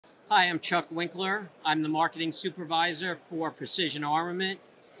Hi, I'm Chuck Winkler. I'm the marketing supervisor for Precision Armament,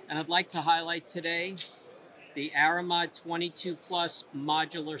 and I'd like to highlight today the AeroMod 22 Plus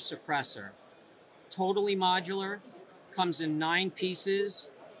modular suppressor. Totally modular, comes in 9 pieces,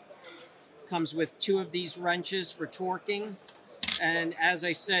 comes with 2 of these wrenches for torquing, and as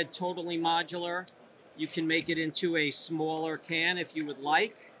I said, totally modular. You can make it into a smaller can if you would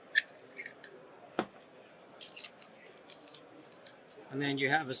like. And then you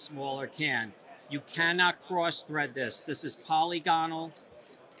have a smaller can. You cannot cross thread this. This is polygonal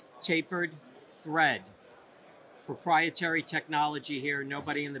tapered thread. Proprietary technology here.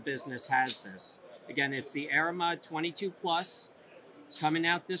 Nobody in the business has this. Again, it's the AeroMod 22 Plus. It's coming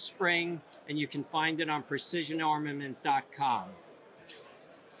out this spring, and you can find it on precisionarmament.com.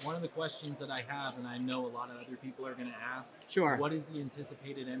 One of the questions that I have, and I know a lot of other people are going to ask, Sure. What is the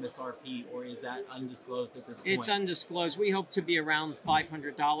anticipated MSRP, or is that undisclosed at this point? It's undisclosed. We hope to be around the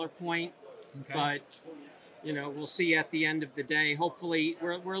 $500 point, okay. But you know, we'll see at the end of the day. Hopefully,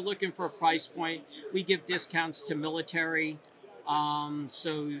 we're looking for a price point. We give discounts to military,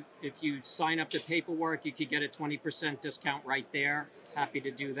 so if you sign up the paperwork, you could get a 20% discount right there. Happy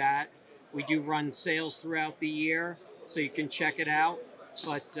to do that. We do run sales throughout the year, so you can check it out.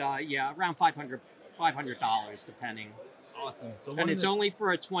 But yeah, around $500 depending. Awesome. So and it's only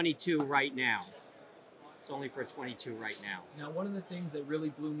for a 22 right now. It's only for a 22 right now. Now, one of the things that really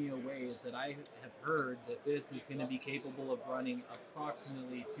blew me away is that I have heard that this is going to be capable of running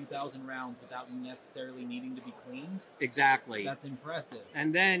approximately 2,000 rounds without necessarily needing to be cleaned. Exactly. That's impressive.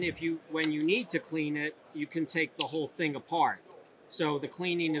 And then when you need to clean it, you can take the whole thing apart. So the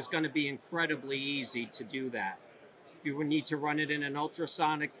cleaning is going to be incredibly easy to do that. If you would need to run it in an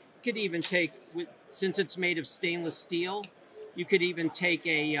ultrasonic, you could even take, since it's made of stainless steel, you could even take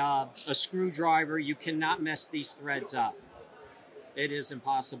a screwdriver. You cannot mess these threads up. It is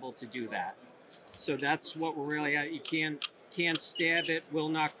impossible to do that. So that's what we're really at. You can't stab it, will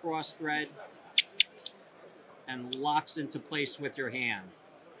not cross thread, and locks into place with your hand.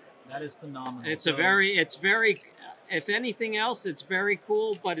 That is phenomenal. It's very, if anything else, it's very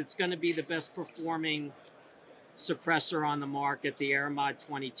cool, but it's going to be the best performing suppressor on the market, the AeroMod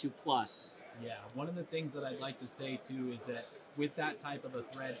 22 Plus. Yeah, one of the things that I'd like to say too is that with that type of a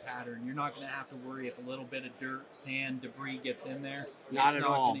thread pattern, you're not going to have to worry if a little bit of dirt, sand, debris gets in there. Not at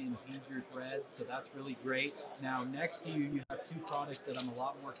all. It's not going to impede your threads, so that's really great. Now, next to you, you have 2 products that I'm a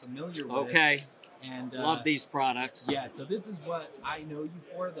lot more familiar with. Okay. And love these products. Yeah, so this is what I know you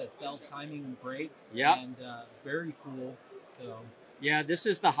for, the self-timing brakes. Yep. And very cool. So yeah, this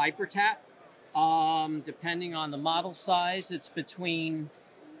is the Hyper Tap. Depending on the model size, it's between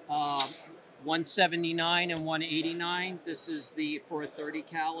 179 and 189. This is for a 30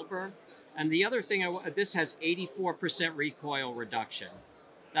 caliber. And the other thing, this has 84% recoil reduction.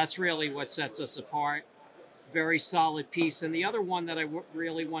 That's really what sets us apart. Very solid piece. And the other one that I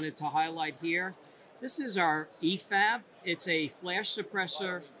really wanted to highlight here, this is our EFAB. It's a flash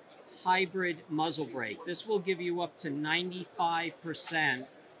suppressor hybrid muzzle brake. This will give you up to 95%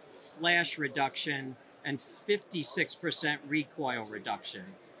 flash reduction and 56% recoil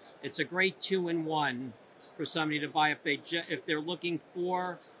reduction. It's a great 2-in-1 for somebody to buy if they're looking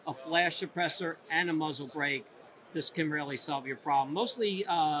for a flash suppressor and a muzzle brake. This can really solve your problem. Mostly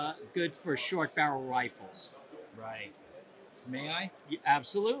good for short barrel rifles. Right. May I? Yeah,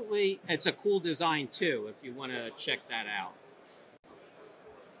 absolutely. It's a cool design too, if you want to check that out.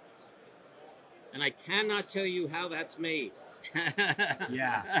 And I cannot tell you how that's made.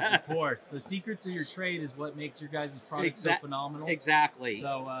 Yeah, of course. The secret to your trade is what makes your guys' product so phenomenal. Exactly.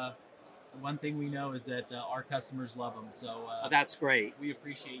 So one thing we know is that our customers love them. So that's great. We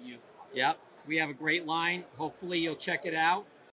appreciate you. Yep. We have a great line. Hopefully you'll check it out.